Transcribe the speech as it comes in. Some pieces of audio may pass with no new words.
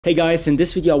Hey guys, in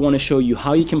this video I want to show you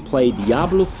how you can play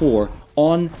Diablo 4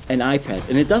 on an iPad.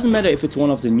 And it doesn't matter if it's one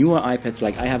of the newer iPads,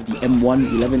 like I have the M1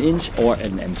 11-inch or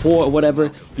an M4 or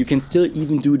whatever. You can still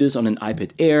even do this on an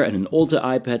iPad Air and an older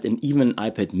iPad and even an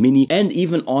iPad mini and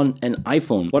even on an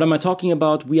iPhone. What am I talking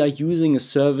about? We are using a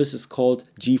service, it's called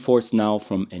GeForce Now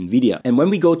from Nvidia. And when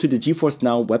we go to the GeForce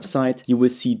Now website, you will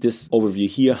see this overview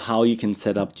here, how you can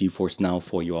set up GeForce Now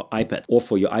for your iPad or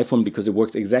for your iPhone, because it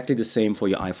works exactly the same for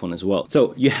your iPhone as well.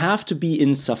 So you have to be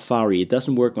in Safari. It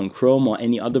doesn't work on Chrome or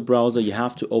any other browser. You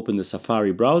have to open the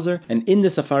Safari browser, and in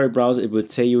the Safari browser it will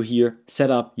say you here,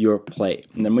 set up your Play.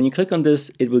 And then when you click on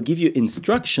this, it will give you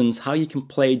instructions how you can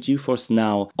play GeForce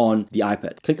Now on the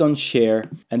iPad. Click on share,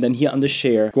 and then here under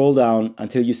share, scroll down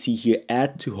until you see here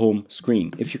add to home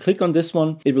screen. If you click on this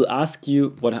one, it will ask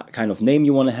you what kind of name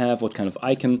you want to have, what kind of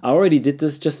icon. I already did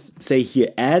this, just say here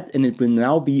add, and it will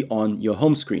now be on your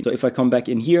home screen. So if I come back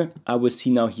in here, I will see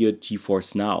now here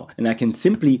GeForce Now, and I can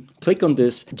simply click on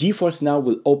this. GeForce Now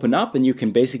will open up and you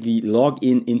can basically log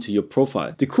in into your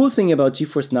profile. The cool thing about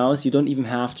GeForce Now is you don't even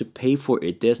have to pay for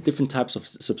it. There's different types of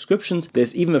subscriptions.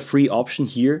 There's even a free option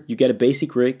here. You get a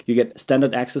basic rig, you get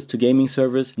standard access to gaming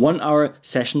servers, 1 hour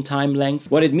session time length.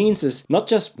 What it means is not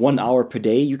just 1 hour per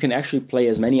day, you can actually play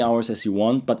as many hours as you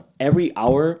want, but every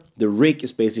hour the rig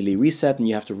is basically reset and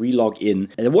you have to re-log in,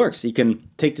 and it works. You can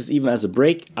take this even as a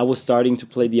break. I was starting to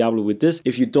play Diablo with this.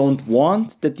 If you don't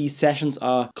want that these sessions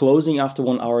are closing after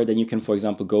 1 hour, then you can, for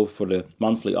example, go for the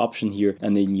monthly option here,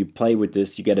 and then you play with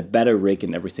this. You get a better rig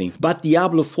and everything. But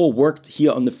Diablo 4 worked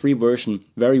here on the free version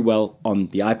very well on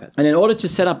the iPad. And in order to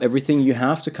set up everything, you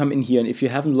have to come in here, and if you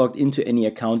haven't logged into any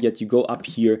account yet, you go up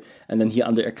here, and then here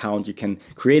under account, you can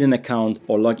create an account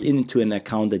or log into an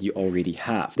account that you already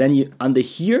have. Then you under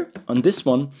here, on this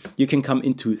one, you can come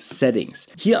into settings.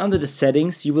 Here under the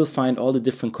settings, you will find all the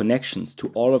different connections to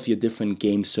all of your different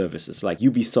game services like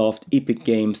Ubisoft, Epic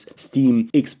Games, Steam,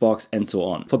 Xbox, and so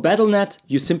on. For Battle.net,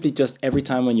 you simply just every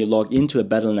time when you log into a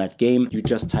Battle.net game, you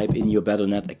just type in your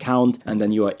Battle.net account, and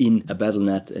then you are in a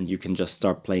Battle.net and you can just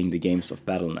start playing the games of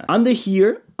Battle.net. Under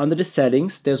here, under the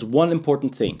settings, there's one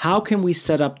important thing. How can we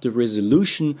set up the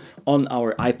resolution on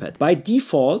our iPad? By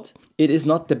default, it is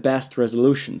not the best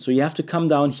resolution. So you have to come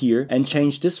down here and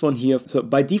change this one here. So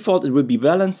by default, it will be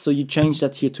balanced. So you change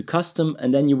that here to custom,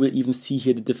 and then you will even see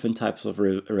here the different types of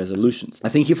resolutions. I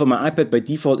think here for my iPad, by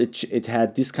default, it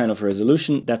had this kind of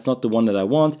resolution. That's not the one that I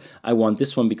want. I want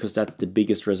this one because that's the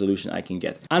biggest resolution I can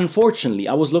get. Unfortunately,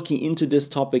 I was looking into this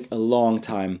topic a long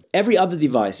time. Every other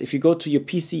device, if you go to your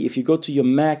PC, if you go to your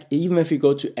Mac, even if you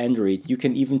go to Android, you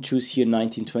can even choose here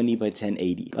 1920 by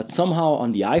 1080. But somehow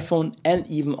on the iPhone and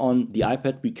even on the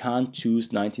iPad, we can't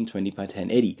choose 1920 by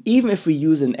 1080. Even if we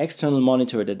use an external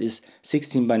monitor that is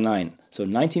 16 by 9, so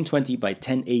 1920 by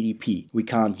 1080p, we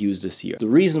can't use this here. The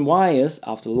reason why is,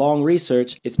 after long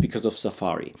research, it's because of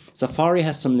Safari. Safari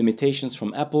has some limitations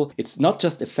from Apple. It's not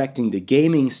just affecting the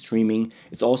gaming streaming,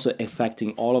 it's also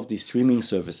affecting all of the streaming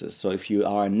services. So if you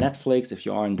are on Netflix, if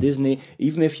you are on Disney,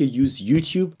 even if you use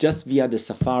YouTube just via the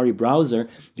Safari browser,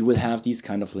 you will have these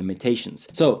kind of limitations.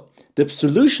 So the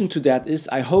solution to that is,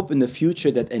 I hope in the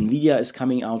future that Nvidia is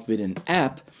coming out with an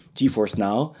app, GeForce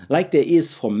Now, like there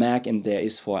is for Mac and there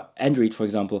is for Android, for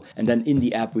example, and then in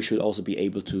the app we should also be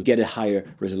able to get a higher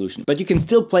resolution. But you can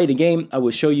still play the game. I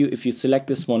will show you if you select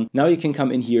this one. Now you can come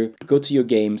in here, go to your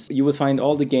games. You will find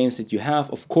all the games that you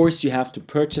have. Of course, you have to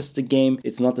purchase the game.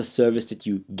 It's not a service that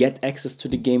you get access to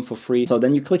the game for free. So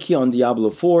then you click here on Diablo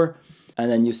 4, and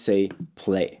then you say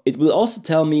play. It will also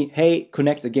tell me, hey,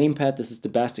 connect a GamePad. This is the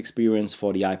best experience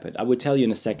for the iPad. I will tell you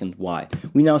in a second why.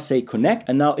 We now say connect,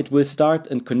 and now it will start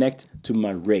and connect to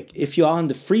my rig. If you are on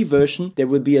the free version, there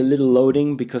will be a little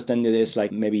loading, because then there's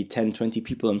like maybe 10-20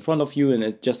 people in front of you, and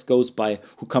it just goes by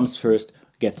who comes first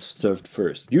gets served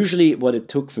first. Usually what it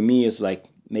took for me is like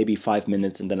maybe 5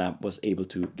 minutes, and then I was able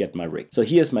to get my rig. So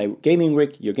here's my gaming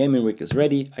rig. Your gaming rig is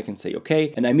ready. I can say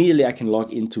okay, and immediately I can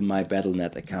log into my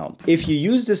Battle.net account. If you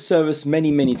use this service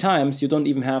many times, you don't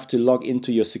even have to log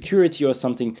into your security or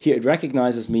something. Here it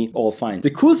recognizes me, all fine.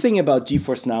 The cool thing about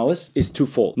GeForce Now is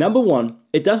twofold. Number one,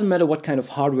 it doesn't matter what kind of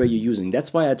hardware you're using.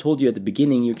 That's why I told you at the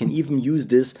beginning, you can even use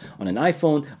this on an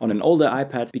iPhone, on an older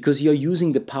iPad, because you're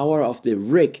using the power of the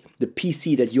rig, the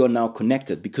PC that you are now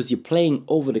connected, because you're playing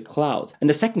over the cloud. And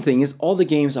the second thing is, all the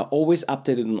games are always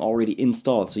updated and already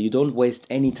installed, so you don't waste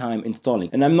any time installing.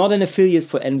 And I'm not an affiliate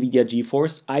for Nvidia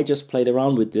GeForce. I just played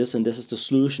around with this, and this is the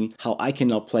solution how I can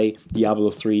now play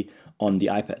Diablo 3 on the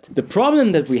iPad. The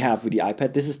problem that we have with the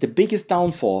iPad, this is the biggest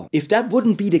downfall. If that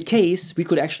wouldn't be the case, we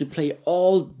could actually play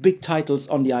all big titles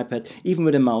on the iPad, even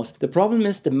with a mouse. The problem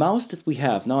is the mouse that we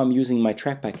have. Now I'm using my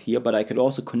trackpad here, but I could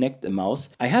also connect a mouse.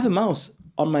 I have a mouse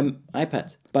on my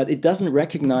iPad, but it doesn't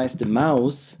recognize the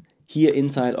mouse here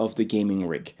inside of the gaming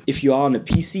rig. If you are on a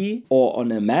PC or on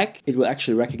a Mac, it will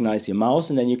actually recognize your mouse,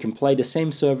 and then you can play the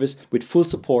same service with full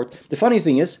support. The funny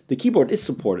thing is, the keyboard is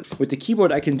supported. With the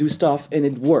keyboard I can do stuff and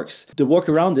it works. The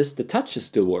workaround is the touch is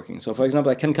still working. So for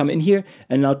example, I can come in here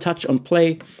and now touch on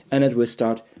play and it will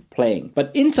start playing.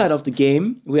 But inside of the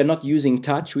game, we are not using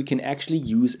touch. We can actually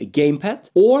use a gamepad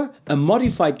or a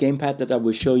modified gamepad that I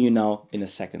will show you now in a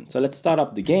second. So let's start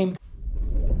up the game.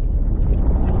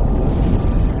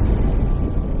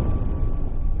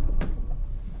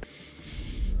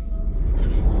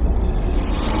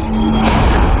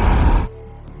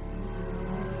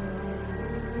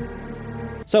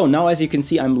 So now, as you can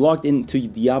see, I'm logged into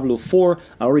Diablo 4.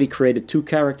 I already created 2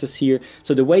 characters here.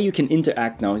 So the way you can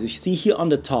interact now is, you see here on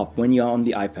the top, when you're on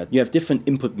the iPad, you have different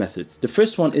input methods. The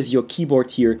first one is your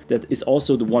keyboard here. That is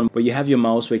also the one where you have your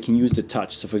mouse where you can use the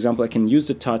touch. So for example, I can use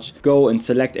the touch, go and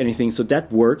select anything. So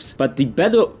that works. But the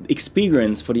better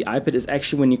experience for the iPad is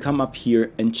actually when you come up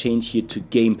here and change here to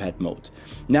gamepad mode.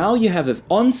 Now you have an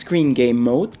on-screen game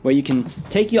mode where you can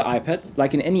take your iPad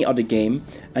like in any other game,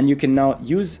 and you can now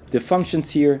use the functions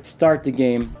here, start the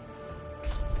game,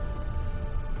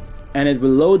 and it will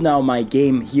load now my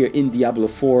game here in Diablo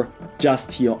 4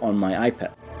 just here on my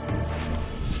iPad.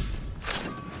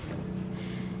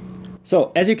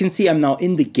 So as you can see, I'm now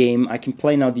in the game. I can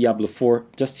play now Diablo 4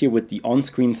 just here with the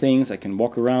on-screen things. I can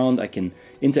walk around, I can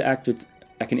interact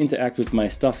with my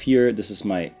stuff here. This is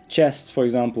my chest, for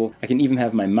example. I can even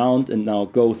have my mount and now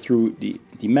go through the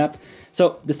map.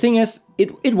 So the thing is,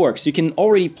 it works. You can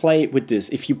already play with this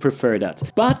if you prefer that.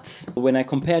 But when I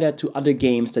compare that to other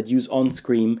games that use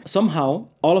on-screen, somehow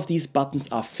all of these buttons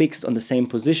are fixed on the same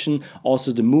position,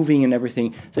 also the moving and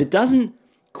everything. So it doesn't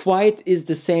quite is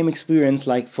the same experience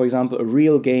like, for example, a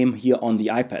real game here on the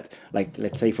iPad. Like,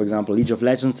 let's say, for example, League of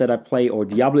Legends that I play, or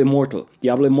Diablo Immortal.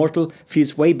 Diablo Immortal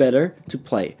feels way better to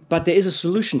play. But there is a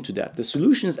solution to that. The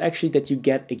solution is actually that you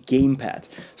get a gamepad.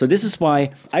 So this is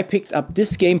why I picked up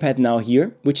this gamepad now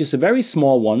here, which is a very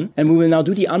small one. And we will now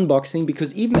do the unboxing,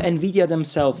 because even Nvidia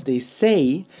themselves, they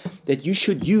say that you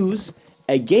should use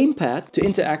a gamepad to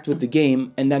interact with the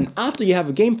game. And then after you have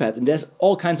a gamepad, and there's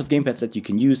all kinds of gamepads that you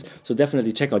can use, so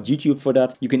definitely check out YouTube for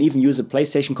that. You can even use a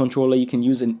PlayStation controller, you can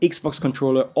use an Xbox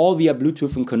controller, all via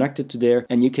Bluetooth and connected to there,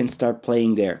 and you can start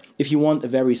playing there. If you want a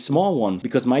very small one,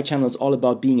 because my channel is all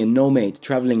about being a nomad,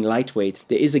 traveling lightweight,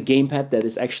 there is a gamepad that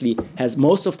is actually has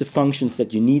most of the functions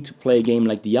that you need to play a game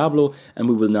like Diablo, and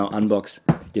we will now unbox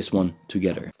this one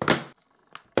together.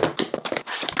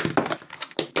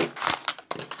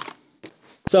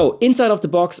 So inside of the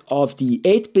box of the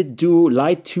 8-bit Duo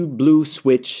Lite2 Blue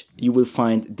switch, you will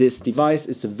find this device.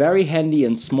 It's a very handy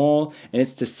and small, and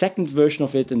it's the second version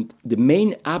of it. And the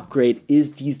main upgrade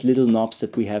is these little knobs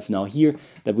that we have now here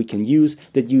that we can use,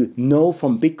 that you know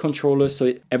from big controllers.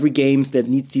 So every game that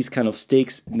needs these kind of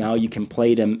sticks, now you can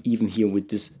play them even here with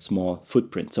this small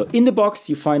footprint. So in the box,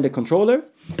 you find a controller.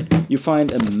 You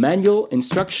find a manual,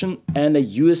 instruction, and a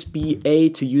USB-A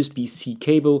to USB-C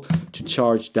cable to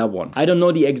charge that one. I don't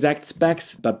know the exact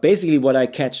specs, but basically what I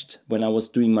catched when I was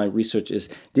doing my research is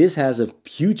this has a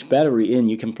huge battery in.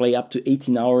 You can play up to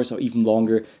 18 hours or even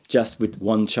longer just with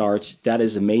one charge. That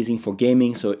is amazing for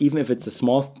gaming. So even if it's a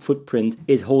small footprint,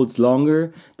 it holds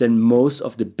longer than most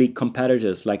of the big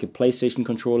competitors. Like a PlayStation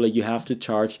controller, you have to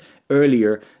charge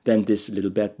earlier than this little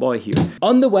bad boy here.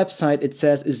 On the website, it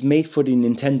says it's made for the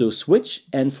Nintendo Switch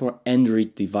and for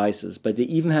Android devices, but they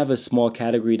even have a small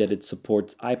category that it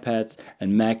supports iPads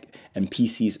and Mac and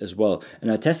PCs as well.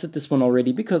 And I tested this one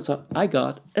already because I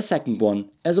got a second one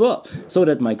as well, so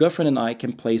that my girlfriend and I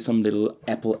can play some little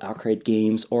Apple Arcade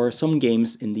games or some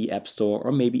games in the App Store,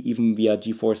 or maybe even via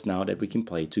GeForce Now that we can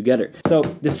play together. So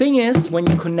the thing is, when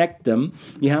you connect them,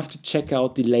 you have to check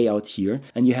out the layout here,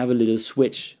 and you have a little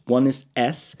switch. One is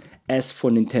S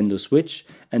for Nintendo Switch,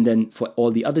 and then for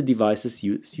all the other devices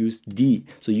use D.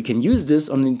 So you can use this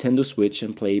on Nintendo Switch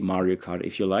and play Mario Kart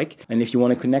if you like. And if you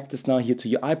want to connect this now here to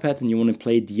your iPad and you want to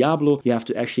play Diablo, you have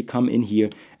to actually come in here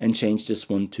and change this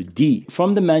one to D.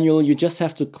 From the manual, you just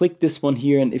have to click this one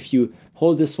here, and if you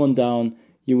hold this one down,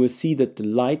 you will see that the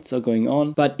lights are going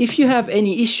on. But if you have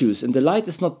any issues and the light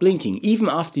is not blinking, even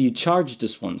after you charge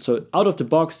this one, so out of the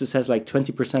box, this has like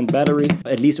 20% battery,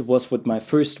 at least it was with my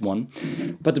first one.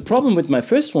 But the problem with my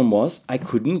first one was I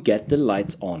couldn't get the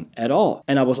lights on at all.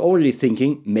 And I was already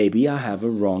thinking, maybe I have a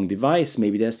wrong device,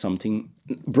 maybe there's something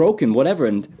broken, whatever,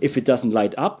 and if it doesn't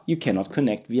light up, you cannot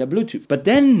connect via Bluetooth. But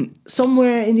then,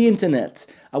 somewhere in the internet,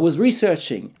 I was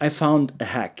researching, I found a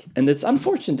hack. And it's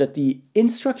unfortunate that the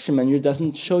instruction manual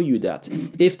doesn't show you that.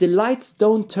 If the lights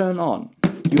don't turn on,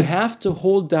 you have to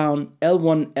hold down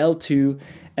L1, L2,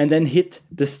 and then hit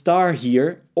the star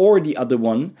here or the other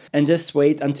one and just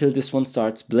wait until this one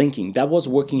starts blinking. That was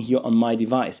working here on my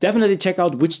device. Definitely check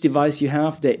out which device you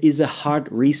have. There is a hard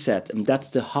reset, and that's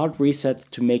the hard reset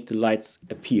to make the lights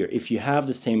appear if you have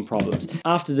the same problems.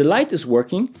 After the light is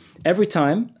working, every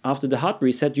time after the hard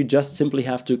reset, you just simply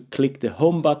have to click the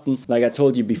home button. Like I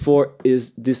told you before,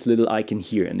 is this little icon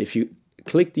here. And if you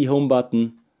click the home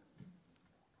button,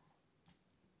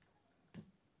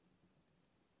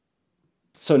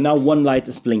 so now one light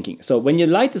is blinking. So when your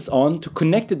light is on, to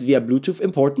connect it via Bluetooth,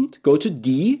 important, go to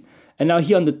D. And now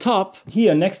here on the top,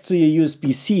 here next to your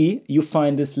USB-C, you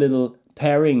find this little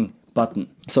pairing button.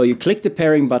 So you click the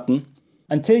pairing button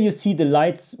until you see the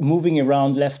lights moving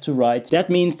around left to right.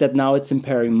 That means that now it's in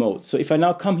pairing mode. So if I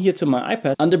now come here to my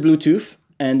iPad under Bluetooth,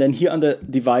 and then here under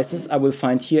devices, I will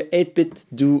find here 8-bit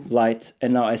do light.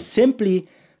 And now I simply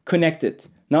connect it.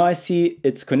 Now I see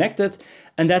it's connected.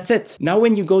 And that's it. Now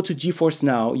when you go to GeForce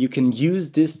Now, you can use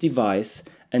this device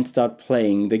and start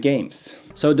playing the games.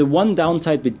 So the one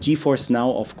downside with GeForce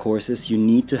Now, of course, is you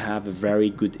need to have a very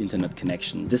good internet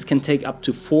connection. This can take up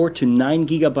to 4 to 9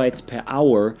 gigabytes per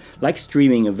hour, like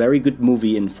streaming a very good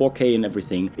movie in 4K and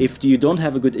everything. If you don't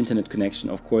have a good internet connection,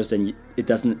 of course, then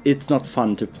it's not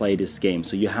fun to play this game.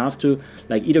 So you have to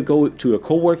like either go to a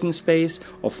co-working space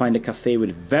or find a cafe with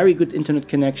a very good internet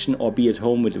connection, or be at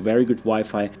home with a very good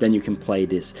Wi-Fi, then you can play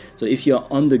this. So if you're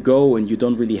on the go and you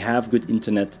don't really have good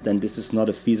internet, then this is not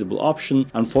a feasible option.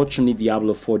 Unfortunately, Diablo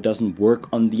 4 doesn't work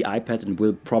on the iPad and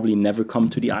will probably never come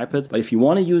to the iPad. But if you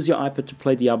want to use your iPad to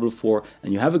play Diablo 4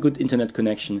 and you have a good internet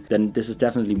connection, then this is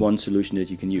definitely one solution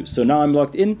that you can use. So now I'm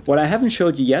logged in. What I haven't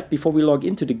showed you yet, before we log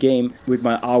into the game, with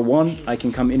my R1, I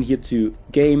can come in here to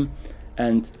Game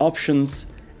and Options.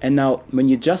 And now when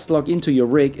you just log into your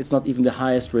rig, it's not even the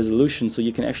highest resolution. So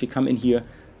you can actually come in here.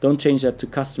 Don't change that to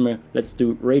customer. Let's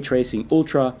do Ray Tracing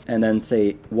Ultra and then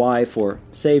say Y for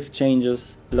save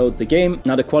changes. Load the game.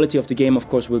 Now the quality of the game, of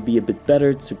course, will be a bit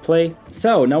better to play.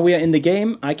 So now we are in the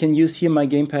game. I can use here my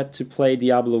GamePad to play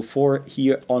Diablo 4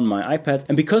 here on my iPad.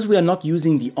 And because we are not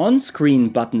using the on-screen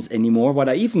buttons anymore, what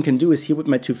I even can do is here with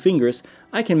my 2 fingers,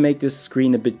 I can make this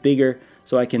screen a bit bigger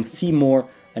so I can see more.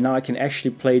 And now I can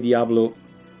actually play Diablo.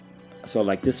 So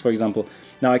like this, for example.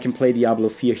 Now I can play Diablo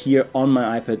 4 here on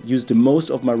my iPad, use the most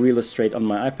of my real estate on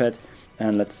my iPad,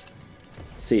 and let's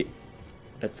see.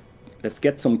 Let's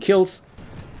get some kills.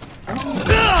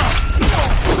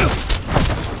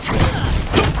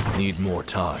 Need more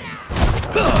time.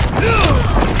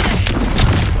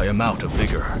 I am out of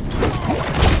vigor.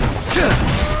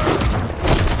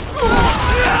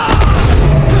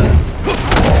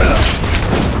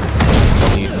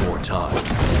 Need more time.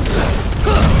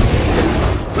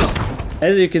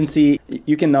 As you can see,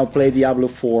 you can now play Diablo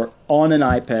 4 on an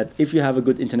iPad if you have a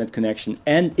good internet connection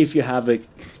and if you have a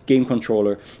game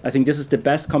controller. I think this is the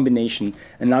best combination.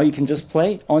 And now you can just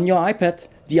play on your iPad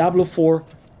Diablo 4.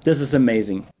 This is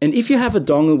amazing. And if you have a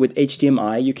dongle with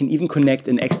HDMI, you can even connect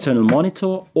an external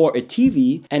monitor or a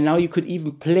TV. And now you could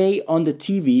even play on the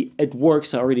TV. It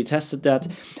works. I already tested that.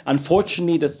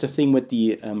 Unfortunately, that's the thing with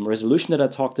the resolution that I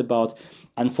talked about.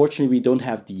 Unfortunately, we don't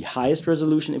have the highest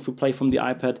resolution if we play from the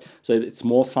iPad. So it's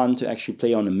more fun to actually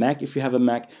play on a Mac if you have a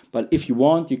Mac. But if you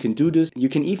want, you can do this. You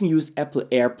can even use Apple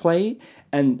Airplay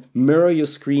and mirror your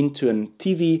screen to a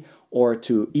TV or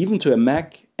even to a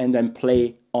Mac and then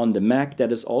play on the Mac.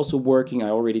 That is also working. I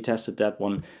already tested that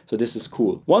one, so this is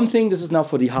cool. One thing, this is now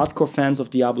for the hardcore fans of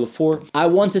Diablo 4. I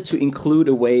wanted to include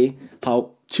a way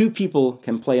how 2 people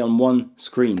can play on one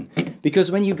screen.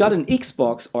 Because when you got an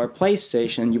Xbox or a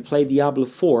PlayStation and you play Diablo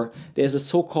 4, there's a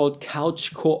so-called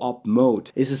couch co-op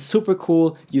mode. This is super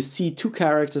cool. You see 2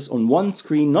 characters on one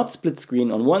screen, not split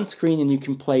screen, on one screen, and you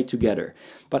can play together.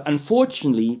 But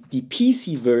unfortunately, the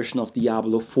PC version of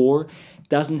Diablo 4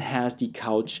 doesn't have the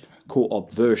couch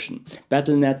co-op version.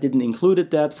 Battle.net didn't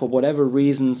include that for whatever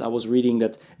reasons. I was reading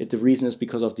that the reason is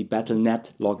because of the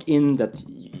Battle.net login, that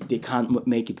they can't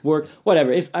make it work.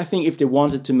 Whatever. I think if they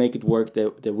wanted to make it work,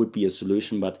 there would be a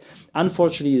solution. But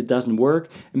unfortunately, it doesn't work.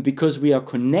 And because we are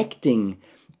connecting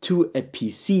to a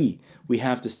PC, we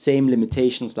have the same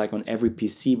limitations like on every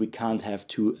PC. We can't have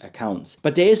 2 accounts.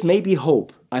 But there is maybe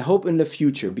hope. I hope in the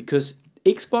future, because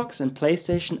Xbox and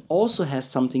PlayStation also has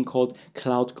something called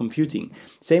cloud computing.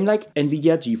 Same like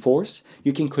Nvidia GeForce.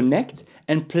 You can connect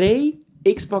and play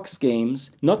Xbox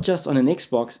games, not just on an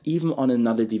Xbox, even on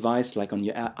another device like on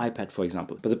your iPad, for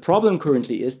example. But the problem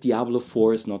currently is Diablo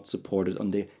 4 is not supported on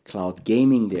the cloud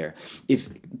gaming there. If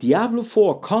Diablo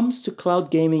 4 comes to cloud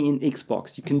gaming in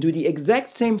Xbox, you can do the exact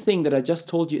same thing that I just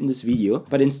told you in this video,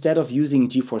 but instead of using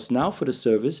GeForce Now for the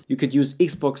service, you could use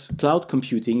Xbox Cloud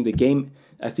Computing, the game,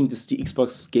 I think this is the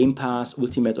Xbox Game Pass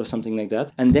Ultimate or something like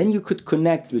that, and then you could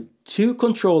connect with 2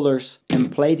 controllers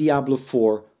and play Diablo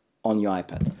 4 on your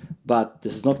iPad. But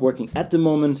this is not working at the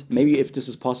moment. Maybe if this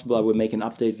is possible, I will make an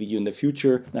update video in the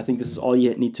future. I think this is all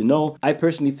you need to know. I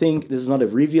personally think this is not a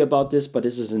review about this, but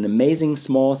this is an amazing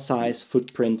small size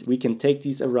footprint. We can take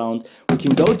these around. We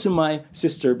can go to my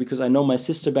sister, because I know my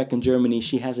sister back in Germany,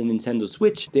 she has a Nintendo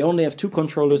Switch. They only have 2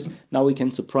 controllers. Now we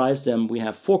can surprise them. We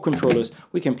have 4 controllers.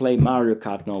 We can play Mario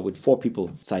Kart now with 4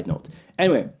 people. Side note.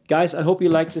 Anyway, guys, I hope you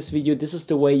liked this video. This is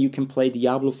the way you can play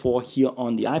Diablo 4 here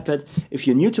on the iPad. If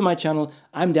you're new to my channel,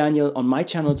 I'm Daniel. On my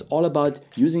channel, it's all about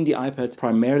using the iPad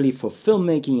primarily for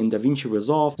filmmaking in DaVinci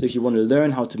Resolve. So if you want to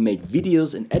learn how to make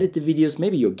videos and edit the videos,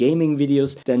 maybe your gaming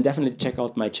videos, then definitely check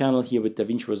out my channel here with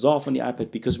DaVinci Resolve on the iPad,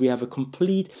 because we have a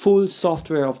complete full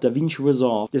software of DaVinci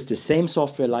Resolve. It's the same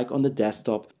software like on the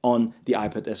desktop on the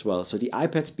iPad as well. So the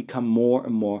iPads become more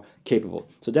and more capable.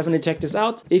 So definitely check this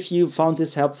out. If you found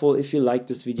this helpful, if you liked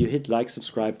this video, hit like,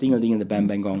 subscribe, ding a ding and the bam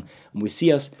bang gong, and we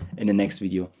see us in the next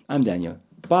video. I'm Daniel.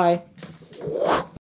 Bye.